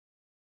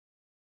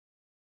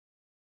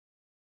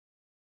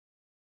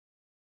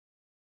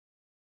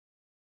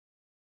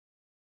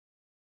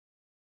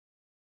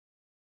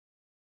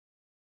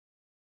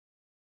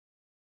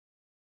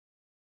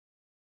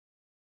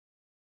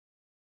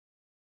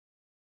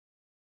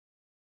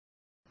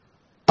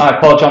Hi,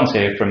 Paul Johns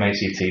here from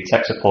ACT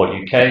Tech Support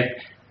UK.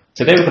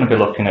 Today we're going to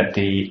be looking at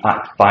the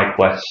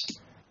ACTviquest,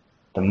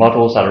 the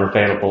models that are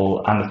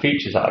available and the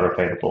features that are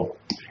available.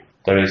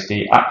 There is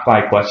the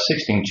ACTviquest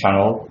 16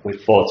 channel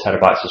with 4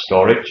 terabytes of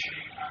storage,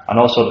 and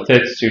also the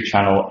 32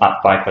 channel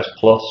ACTviquest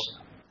Plus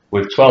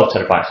with 12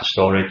 terabytes of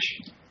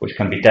storage, which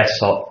can be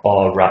desktop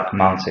or rack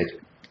mounted.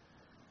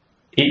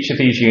 Each of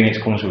these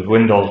units comes with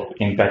Windows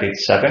Embedded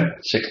 7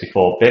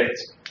 64-bit,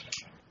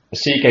 a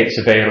Seagate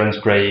Surveillance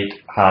grade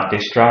hard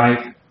disk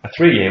drive, a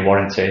 3-year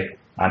warranty,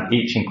 and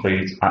each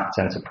includes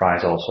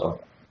ACTenterprise also.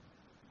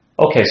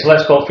 Okay, so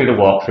let's go through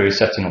the walkthrough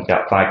setting up the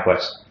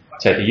ACTviquest.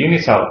 Take the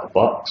unit out of the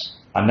box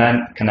and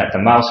then connect the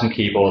mouse and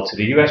keyboard to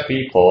the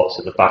USB ports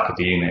at the back of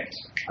the unit,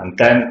 and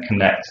then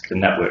connect the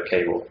network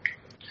cable.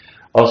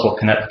 Also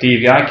connect the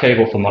DVI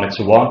cable for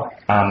monitor 1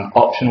 and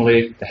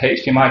optionally the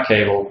HDMI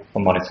cable for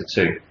monitor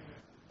 2,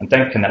 and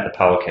then connect the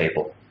power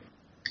cable.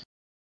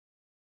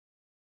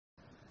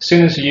 As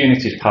soon as the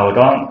unit is powered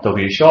on, there will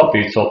be a short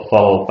boot up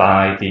followed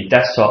by the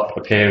desktop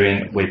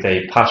appearing with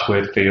a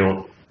password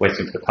field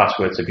waiting for the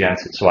password to be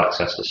entered to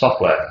access the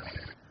software.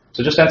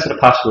 So just enter the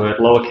password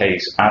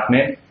lowercase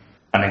admin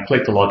and then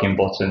click the login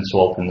button to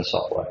open the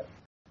software.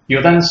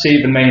 You'll then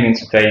see the main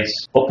interface.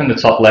 Up in the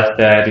top left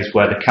there is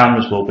where the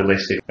cameras will be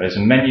listed. There's a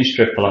menu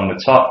strip along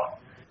the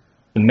top,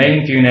 the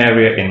main viewing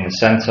area in the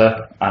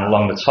centre, and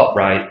along the top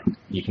right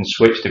you can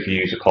switch the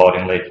views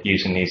accordingly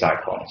using these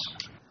icons.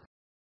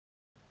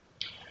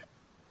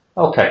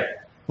 Okay,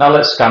 now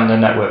let's scan the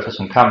network for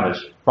some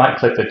cameras. Right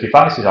click the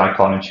devices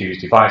icon and choose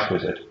Device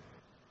Wizard.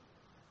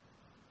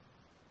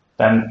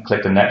 Then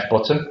click the next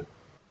button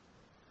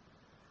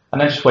and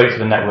then just wait for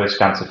the network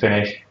scan to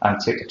finish and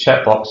tick the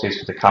check boxes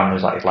for the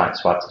cameras that you'd like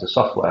to add to the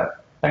software.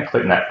 Then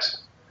click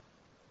Next.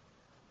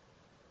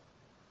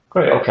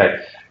 Great, okay.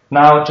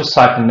 Now just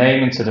type a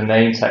name into the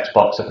name text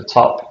box at the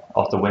top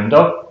of the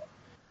window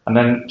and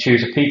then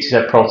choose a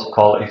PTZ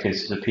protocol if it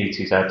is a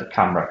PTZ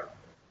camera.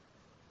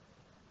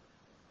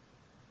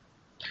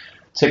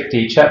 Tick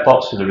the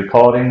checkbox for the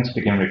recording to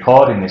begin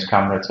recording this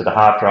camera to the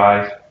hard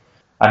drive,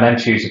 and then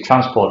choose the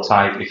transport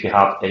type if you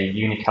have a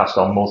unicast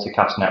or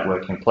multicast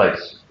network in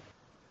place.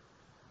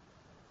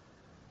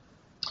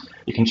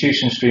 You can choose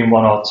from stream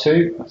 1 or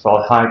 2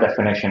 for high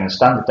definition and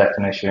standard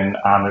definition,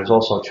 and there's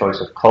also a choice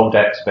of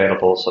codecs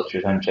available such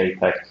as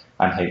MJPEG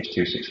and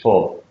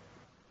H.264.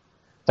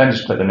 Then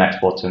just click the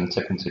next button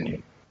to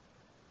continue.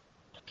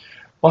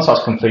 Once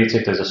that's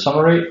completed, there's a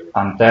summary,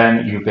 and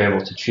then you'll be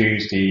able to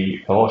choose the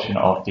portion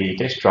of the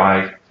disk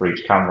drive for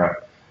each camera.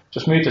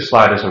 Just move the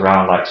sliders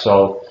around like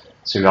so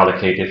to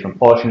allocate different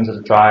portions of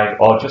the drive,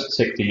 or just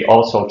tick the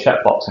auto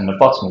checkbox in the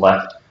bottom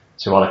left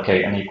to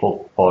allocate an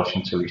equal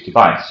portion to each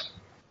device.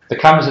 The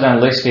cameras are then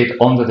listed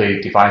under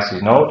the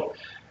devices node,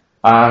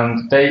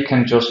 and they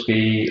can just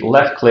be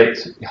left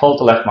clicked, hold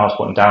the left mouse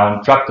button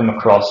down, drag them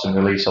across and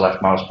release the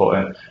left mouse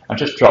button, and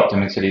just drop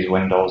them into these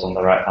windows on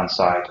the right hand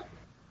side.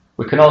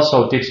 We can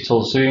also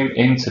digital zoom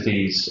into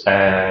these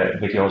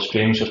video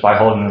streams just by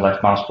holding the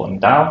left mouse button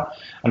down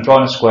and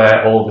drawing a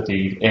square over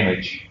the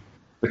image.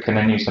 We can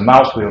then use the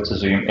mouse wheel to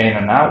zoom in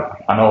and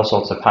out, and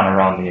also to pan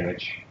around the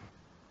image.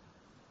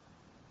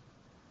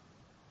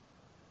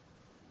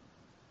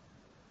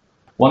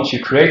 Once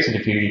you've created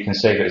a view, you can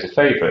save it as a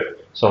favourite.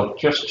 So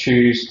just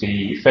choose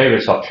the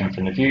favourites option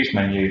from the views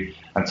menu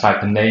and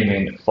type a name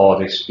in for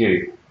this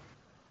view.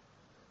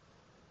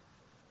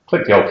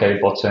 Click the OK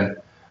button,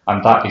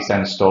 and that is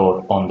then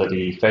stored under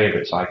the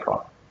favourites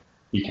icon.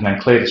 You can then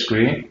clear the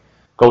screen,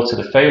 go to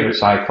the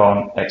favourites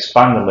icon,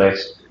 expand the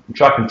list,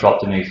 drag and drop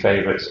the new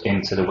favourites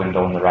into the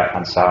window on the right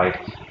hand side,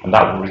 and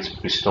that will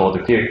restore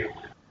the view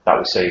that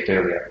we saved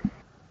earlier.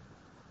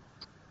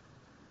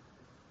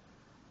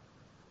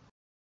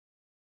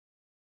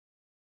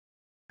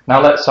 Now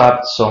let's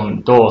add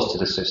some doors to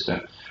the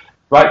system.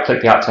 Right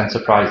click the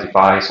ACTenterprise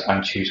device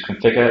and choose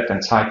Configure, then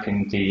type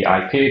in the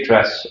IP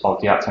address of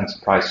the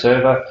ACTenterprise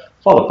server,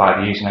 followed by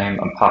the username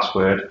and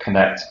password,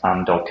 connect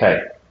and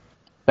OK.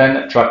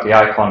 Then drag the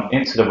icon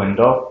into the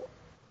window,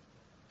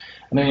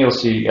 and then you'll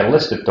see a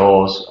list of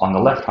doors on the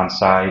left hand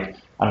side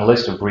and a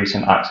list of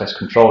recent access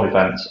control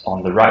events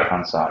on the right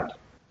hand side.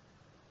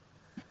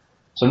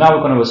 So now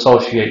we're going to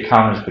associate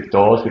cameras with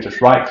doors. We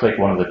just right click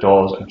one of the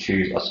doors and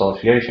choose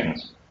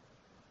Associations.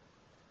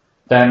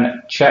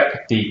 Then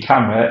check the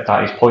camera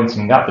that is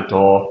pointing at the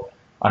door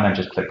and then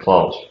just click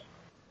Close.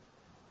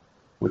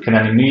 We can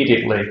then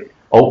immediately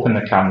open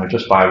the camera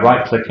just by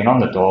right clicking on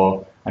the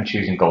door and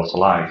choosing Go to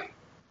Live.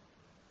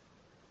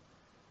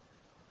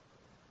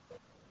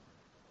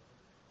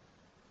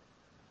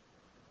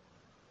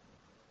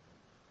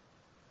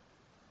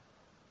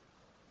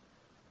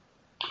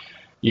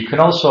 You can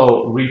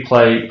also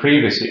replay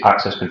previous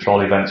access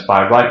control events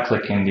by right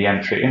clicking the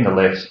entry in the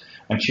list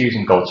and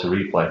choosing Go to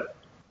Replay.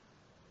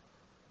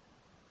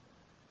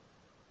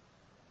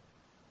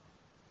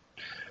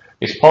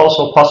 It's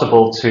also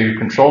possible to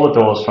control the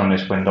doors from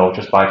this window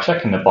just by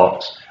checking the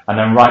box and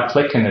then right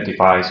clicking the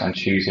device and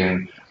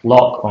choosing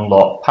Lock,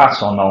 Unlock,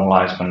 Pass or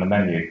Normalize from the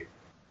menu.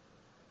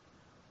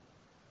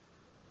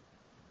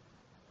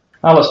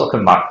 Now let's look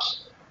at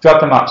maps.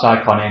 Drag the maps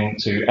icon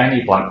into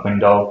any blank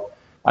window,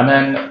 and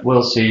then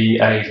we'll see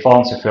a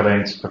form to fill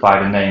in to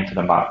provide a name for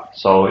the map.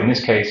 So in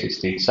this case it's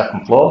the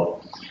second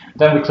floor.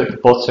 Then we click the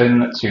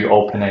button to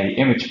open an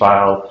image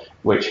file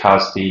which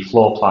has the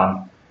floor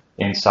plan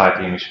inside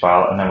the image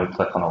file, and then we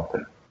click on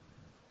open.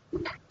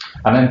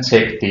 And then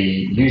tick the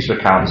user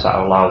accounts that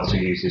are allowed to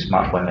use this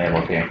map when they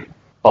log in,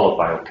 followed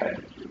by OK.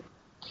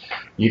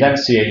 You then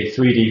see a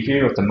 3D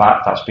view of the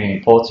map that's been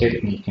imported,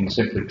 and you can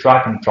simply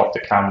drag and drop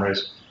the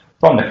cameras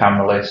from the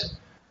camera list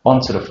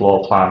onto the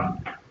floor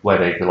plan where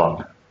they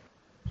belong.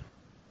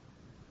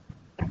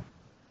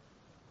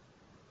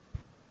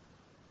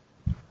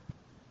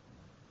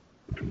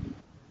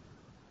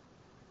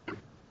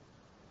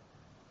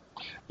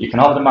 You can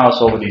hover the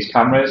mouse over these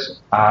cameras,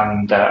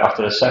 and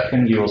after a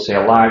second you will see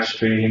a live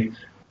stream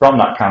from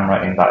that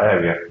camera in that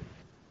area.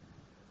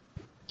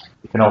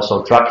 You can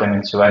also drag them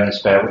into any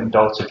spare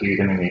window to view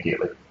them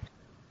immediately.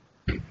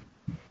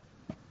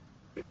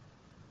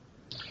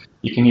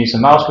 You can use the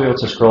mouse wheel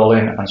to scroll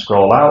in and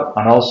scroll out,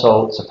 and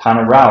also to pan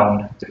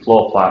around the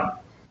floor plan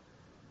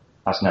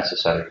as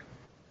necessary.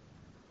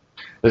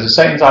 There's a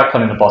settings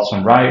icon in the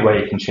bottom right where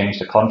you can change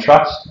the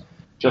contrast,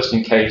 just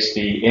in case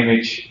the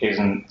image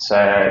isn't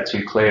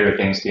too clear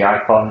against the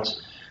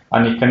icons,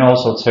 and you can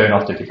also turn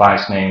off the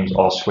device names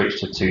or switch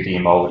to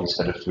 2D mode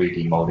instead of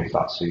 3D mode if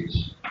that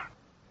suits.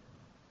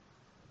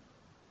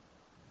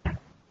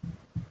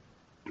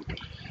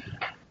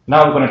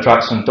 Now we're going to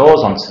drag some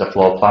doors onto the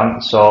floor plan,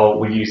 so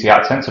we use the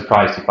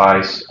ACTenterprise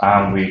device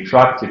and we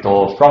drag the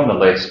door from the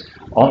list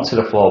onto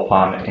the floor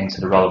plan into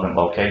the relevant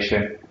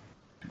location.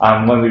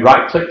 And when we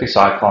right click this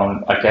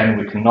icon, again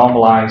we can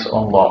normalize,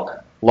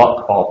 unlock,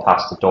 lock or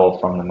pass the door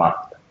from the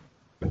map.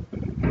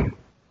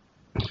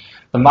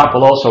 The map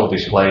will also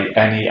display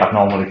any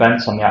abnormal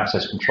events on the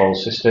access control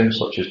system,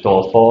 such as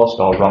door forced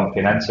or wrong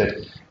pin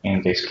entered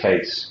in this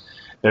case.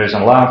 There is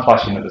an alarm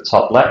flashing at the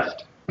top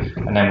left,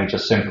 and then we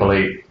just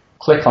simply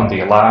click on the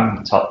alarm in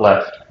the top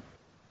left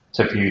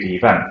to view the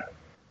event.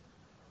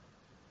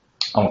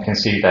 And we can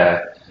see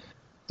there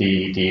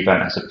the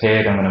event has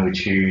appeared, and then we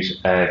choose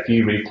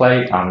view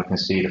replay, and we can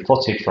see the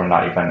footage from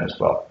that event as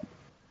well.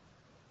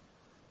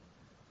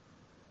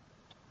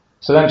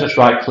 So then just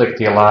right click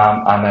the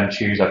alarm and then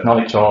choose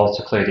acknowledge all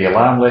to clear the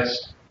alarm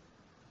list,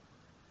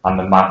 and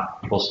the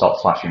map will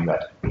stop flashing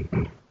red.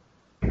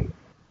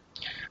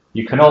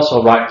 You can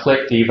also right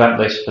click the event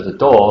list for the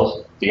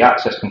doors, the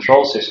access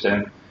control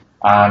system,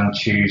 and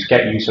choose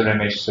get user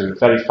image to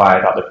verify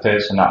that the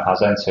person that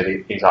has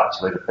entered is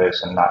actually the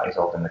person that is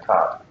holding the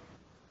card.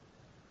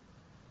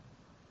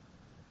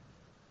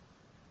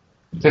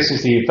 This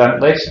is the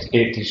event list.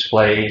 It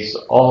displays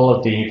all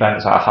of the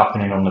events that are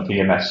happening on the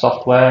VMS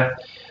software,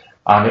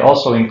 and it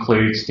also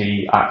includes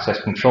the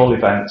access control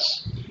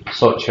events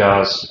such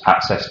as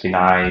access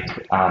denied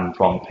and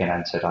wrong pin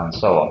entered and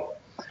so on.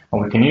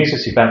 And we can use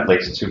this event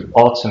list to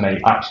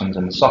automate actions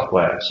in the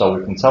software, so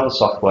we can tell the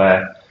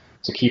software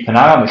to keep an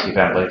eye on this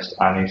event list,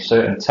 and if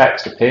certain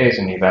text appears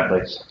in the event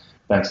list,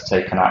 then to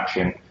take an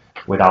action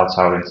without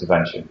our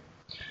intervention.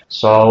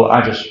 So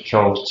I just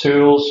chose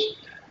tools,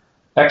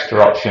 extra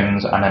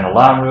options, and then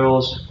alarm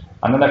rules,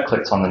 and then I've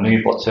clicked on the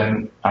new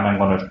button, and I'm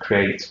going to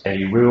create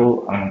a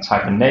rule. I'm going to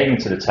type a name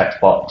into the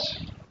text box,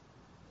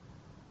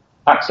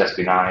 access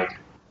denied,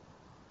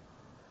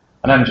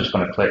 and then I'm just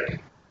going to click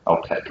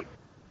OK.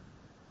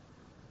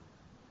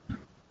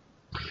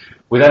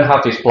 We then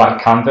have this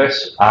blank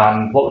canvas,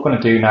 and what we're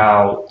going to do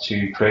now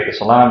to create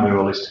this alarm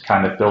rule is to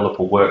kind of build up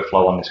a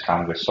workflow on this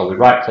canvas. So we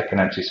right click an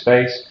empty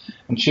space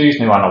and choose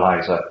new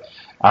analyzer.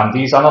 And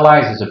these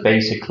analyzers are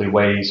basically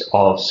ways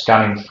of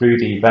scanning through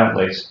the event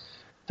list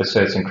for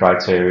certain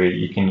criteria.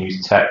 You can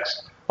use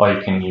text, or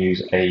you can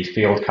use a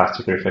field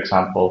category, for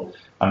example.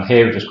 And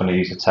here we're just going to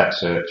use a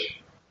text search.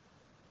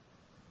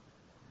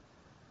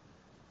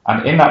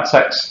 And in that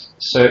text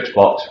search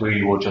box,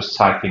 we will just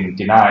type in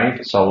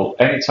denied. So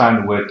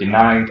anytime the word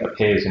denied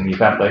appears in the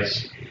event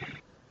list,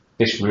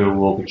 this rule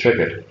will be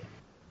triggered.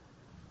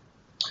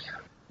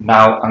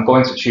 Now I'm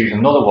going to choose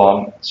another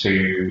one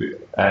to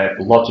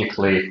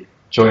logically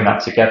join that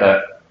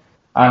together,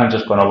 and I'm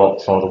just going to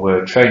look for the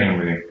word training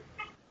room.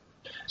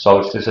 So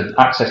if there's an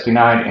access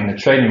denied in the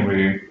training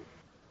room,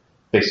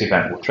 this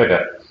event will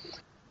trigger.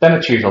 Then I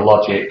choose a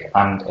logic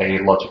and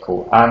a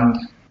logical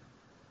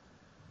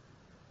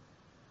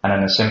and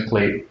then I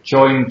simply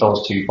join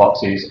those two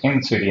boxes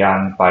into the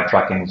AND by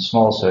dragging the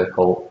small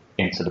circle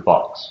into the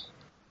box.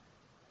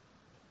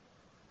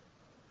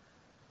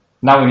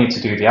 Now we need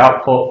to do the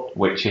output,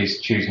 which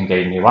is choosing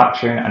a new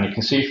action, and you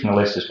can see from the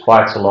list there's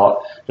quite a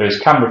lot. There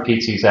is camera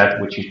PTZ,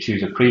 which is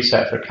choose a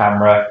preset for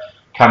camera.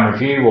 Camera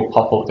view will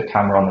pop up the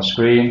camera on the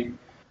screen.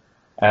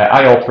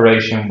 I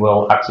operation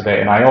will activate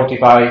an IO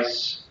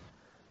device.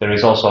 There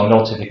is also a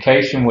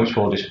notification, which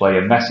will display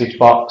a message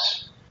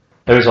box.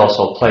 There is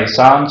also play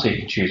sound, so you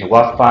can choose a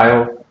WAV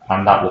file,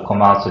 and that will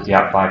come out of the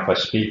ACTviquest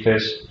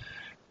speakers.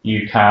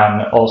 You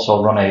can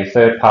also run a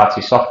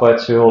third-party software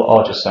tool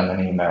or just send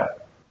an email.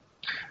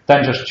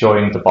 Then just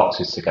join the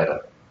boxes together.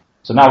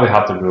 So now we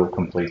have the rule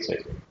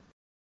completed.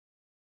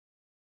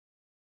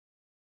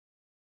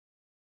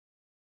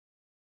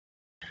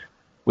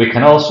 We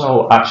can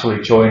also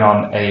actually join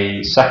on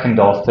a second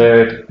or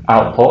third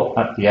output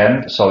at the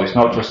end, so it's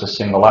not just a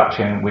single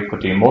action. We could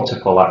do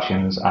multiple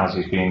actions as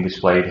is being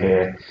displayed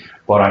here,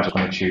 but I'm just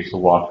going to choose the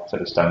one for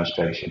this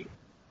demonstration.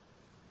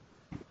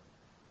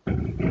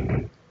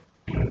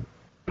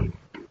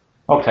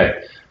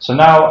 Okay, so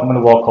now I'm going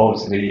to walk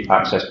over to the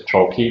access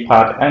control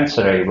keypad,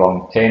 enter a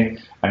wrong pin,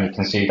 and you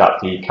can see that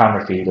the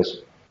camera feed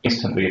has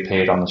instantly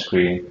appeared on the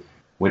screen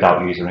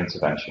without user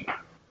intervention.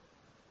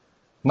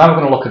 Now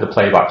we're going to look at the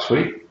playback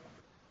suite.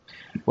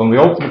 When we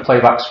open the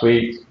playback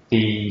suite,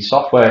 the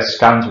software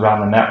scans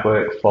around the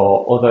network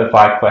for other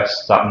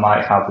ACTviquests that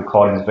might have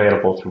recordings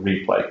available for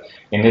replay.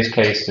 In this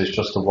case, there's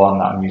just the one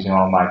that I'm using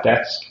on my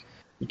desk.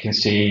 You can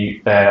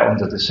see there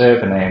under the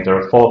server name there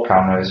are 4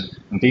 cameras,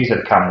 and these are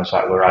the cameras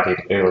that were added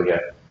earlier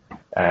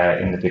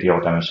in the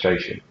video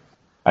demonstration.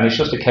 And it's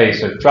just a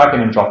case of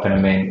dragging and dropping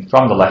them in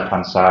from the left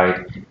hand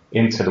side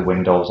into the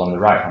windows on the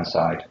right hand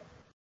side.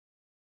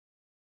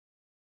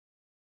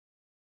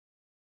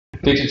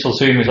 Digital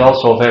zoom is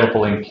also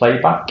available in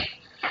playback.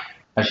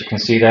 As you can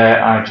see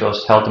there, I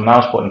just held the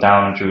mouse button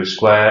down and drew a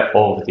square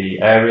over the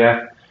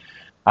area,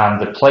 and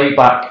the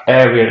playback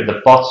area at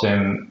the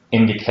bottom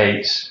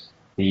indicates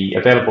the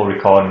available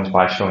recordings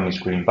by showing this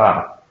green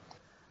bar.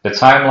 The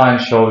timeline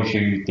shows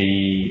you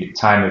the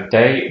time of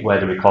day where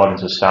the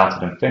recordings are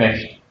started and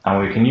finished,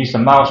 and we can use the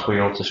mouse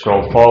wheel to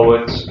scroll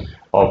forwards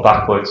or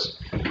backwards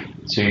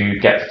to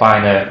get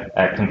finer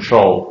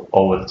control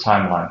over the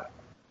timeline.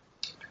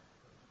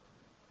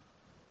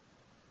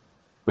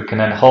 We can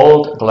then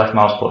hold the left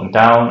mouse button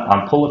down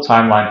and pull the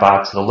timeline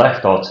bar to the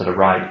left or to the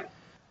right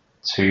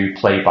to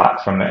play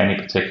back from any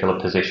particular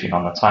position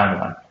on the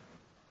timeline.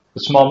 The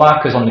small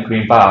markers on the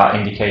green bar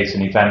indicate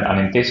an event, and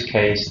in this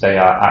case they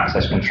are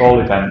access control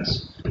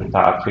events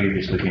that have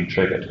previously been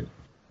triggered.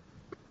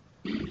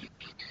 If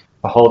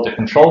I hold the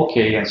control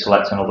key and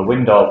select another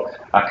window,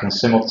 I can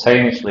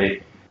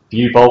simultaneously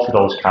view both of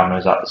those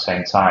cameras at the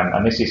same time,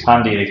 and this is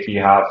handy if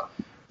you have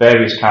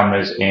various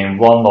cameras in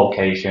one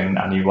location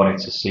and you wanted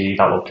to see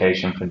that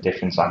location from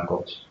different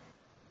angles.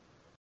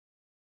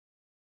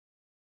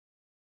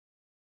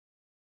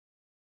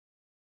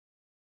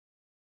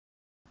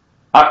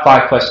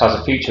 ACTviquest has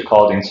a feature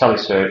called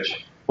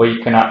IntelliSearch where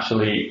you can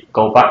actually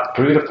go back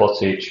through the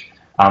footage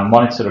and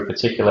monitor a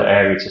particular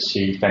area to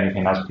see if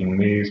anything has been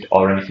moved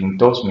or anything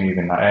does move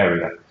in that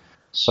area.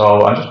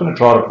 So I'm just going to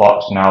draw a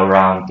box now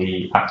around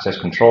the access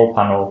control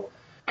panel,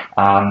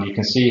 and you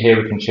can see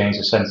here we can change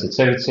the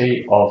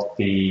sensitivity of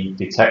the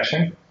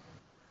detection,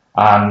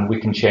 and we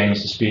can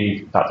change the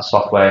speed that the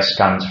software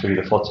scans through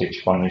the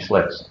footage from this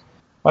list.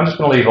 I'm just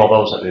going to leave all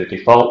those at the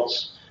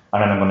defaults,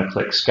 and then I'm going to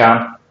click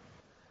scan,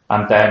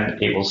 and then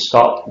it will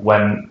stop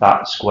when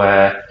that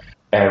square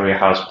area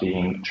has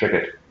been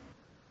triggered.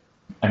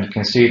 And you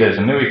can see there's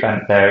a new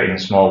event there in a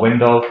small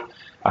window.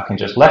 I can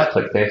just left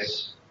click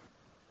this,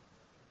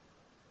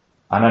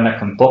 and then I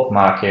can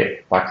bookmark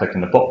it by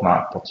clicking the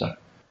bookmark button.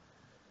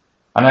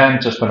 And then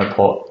I'm just going to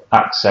put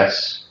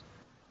access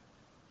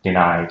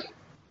denied.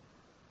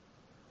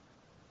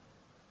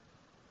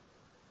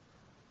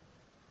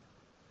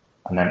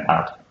 And then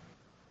add.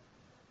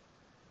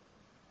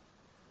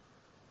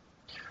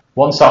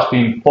 Once that's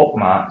been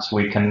bookmarked,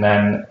 we can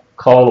then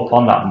call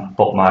upon that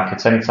bookmark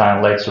at any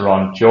time later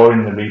on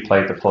during the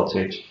replay of the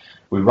footage.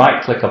 We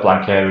right click a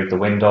blank area of the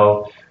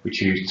window, we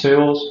choose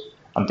Tools,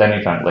 and then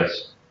Event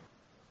List.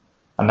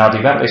 And now the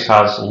event list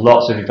has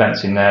lots of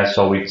events in there,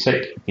 so we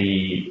tick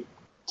the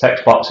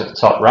text box at the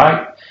top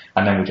right,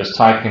 and then we just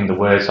type in the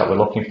words that we're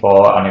looking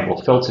for, and it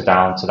will filter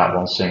down to that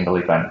one single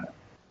event.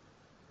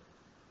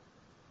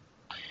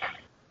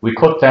 We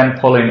could then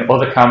pull in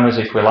other cameras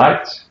if we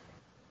liked,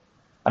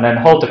 and then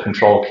hold the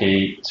control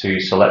key to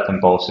select them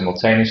both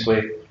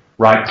simultaneously,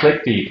 right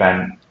click the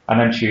event, and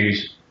then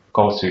choose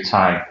Go to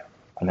Time,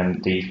 and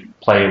then the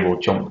player will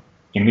jump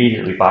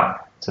immediately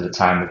back to the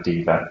time of the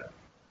event.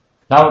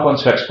 Now we're going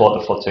to export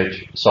the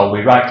footage, so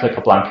we right click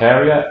a blank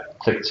area,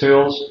 click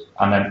Tools,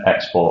 and then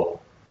Export.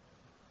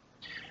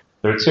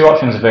 There are 2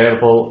 options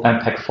available,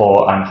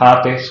 MPEG-4 and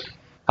hard disk.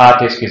 Hard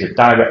disk is a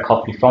direct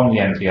copy from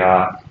the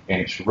NVR in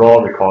its raw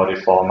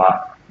recorded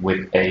format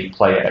with a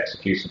player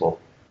executable.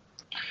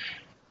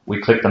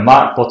 We click the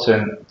Mark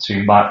button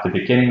to mark the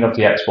beginning of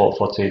the export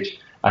footage,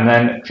 and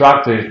then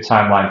drag the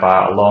timeline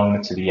bar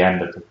along to the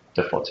end of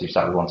the footage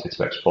that we wanted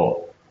to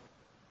export.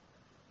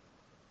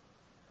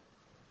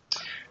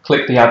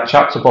 Click the Add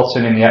Chapter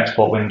button in the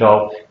export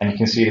window, and you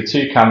can see the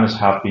 2 cameras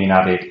have been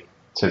added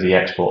to the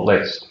export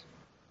list.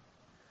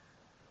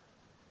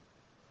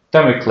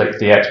 Then we click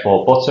the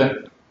Export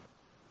button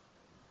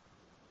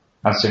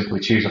and simply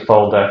choose a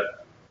folder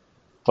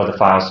for the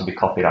files to be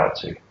copied out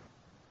to.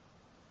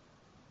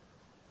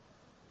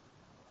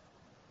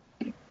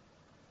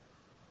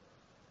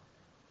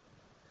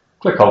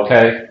 Click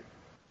OK,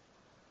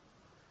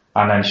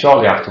 and then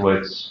shortly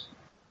afterwards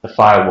the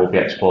file will be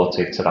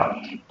exported to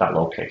that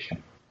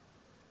location.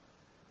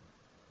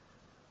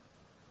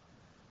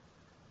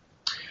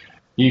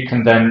 You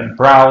can then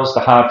browse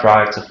the hard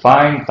drive to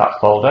find that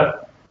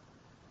folder,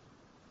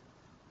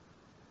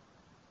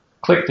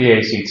 Click the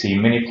ACT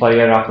Mini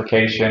Player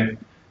application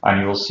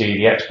and you will see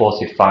the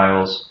exported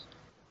files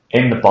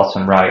in the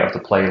bottom right of the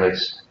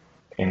playlist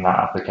in that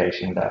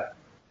application there.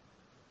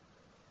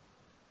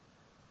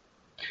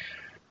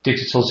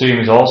 Digital zoom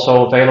is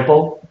also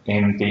available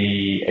in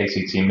the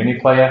ACT Mini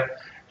Player.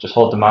 Just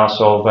hold the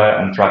mouse over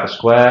and drag a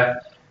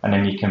square, and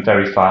then you can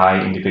verify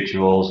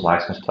individuals,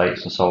 license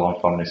plates and so on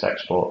from this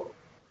export.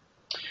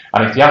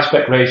 And if the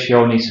aspect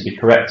ratio needs to be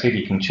corrected,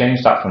 you can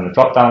change that from the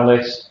drop down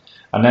list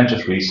and then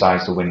just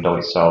resize the window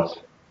itself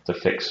to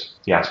fix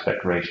the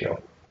aspect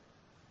ratio.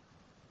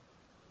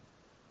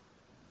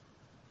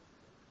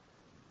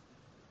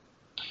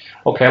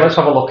 Okay, let's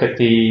have a look at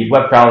the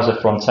web browser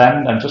front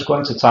end. I'm just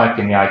going to type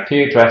in the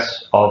IP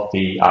address of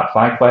the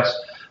ACTviquest,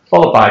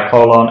 followed by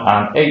colon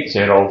and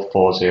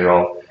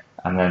 8040,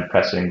 and then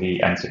pressing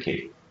the enter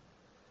key.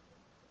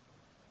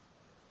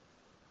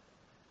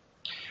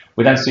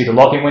 We then see the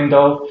login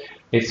window.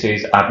 It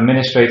is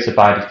administrator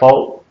by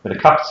default with a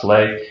capital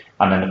A,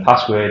 and then the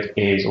password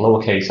is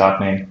lowercase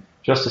admin,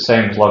 just the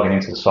same as logging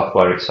into the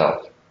software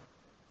itself.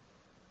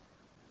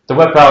 The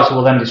web browser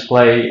will then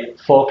display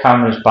 4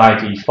 cameras by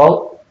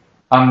default,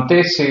 and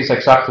this is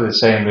exactly the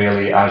same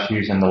really as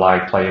using the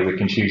live player. We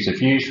can choose the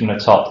views from the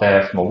top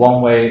there from a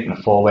 1-way, and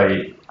a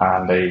 4-way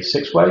and a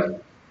 6-way.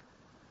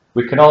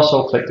 We can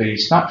also click the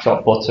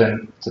snapshot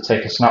button to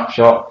take a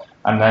snapshot,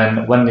 and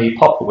then when the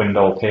pop-up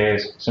window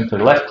appears, simply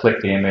left click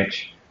the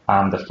image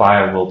and the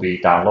file will be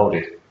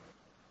downloaded.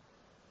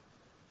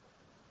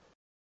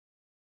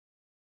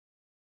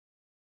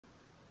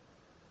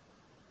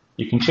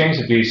 You can change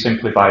the view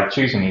simply by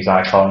choosing these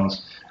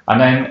icons and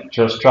then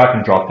just drag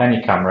and drop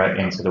any camera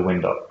into the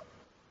window.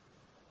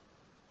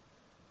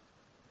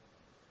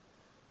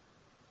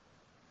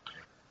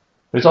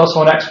 There's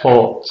also an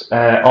export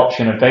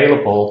option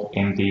available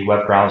in the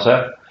web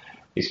browser.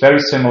 It's very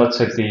similar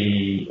to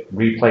the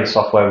replay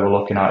software we were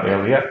looking at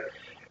earlier.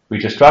 We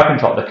just drag and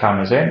drop the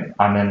cameras in,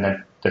 and then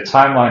the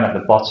timeline at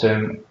the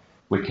bottom,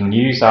 we can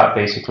use that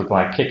basically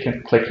by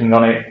clicking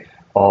on it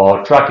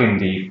or dragging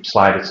the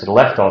slider to the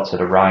left or to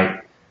the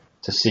right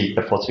to seek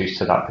the footage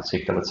to that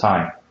particular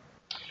time.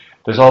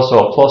 There's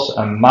also a plus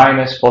and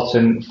minus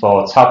button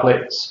for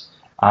tablets,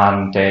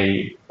 and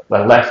the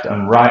left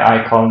and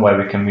right icon where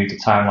we can move the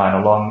timeline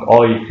along,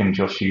 or you can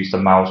just use the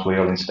mouse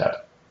wheel instead.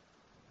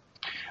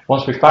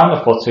 Once we've found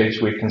the footage,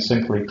 we can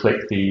simply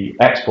click the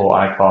export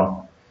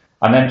icon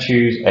and then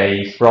choose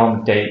a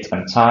from, date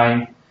and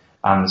time,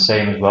 and the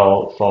same as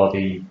well for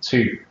the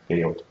to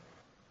field.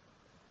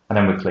 And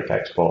then we click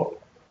export.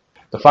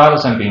 The file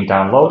is then being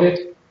downloaded.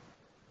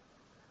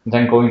 I'm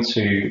then going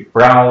to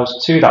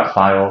browse to that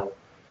file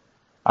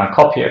and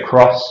copy it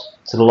across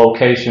to the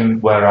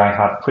location where I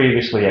had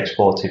previously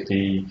exported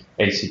the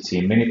ACT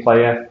Mini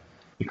Player,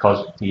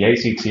 because the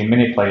ACT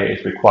Mini Player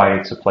is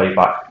required to play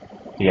back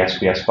the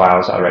SBS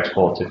files that are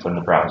exported from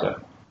the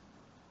browser.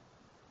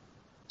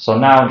 So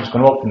now I'm just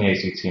going to open the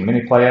ACT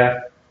Mini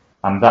Player,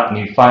 and that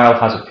new file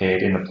has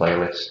appeared in the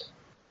playlist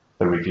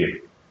for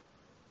review.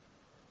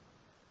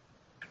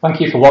 Thank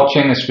you for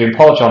watching. This has been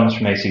Paul Johns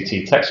from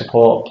ACT Tech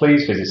Support.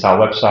 Please visit our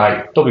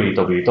website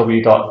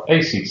www.act.eu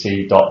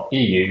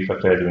for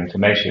further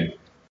information.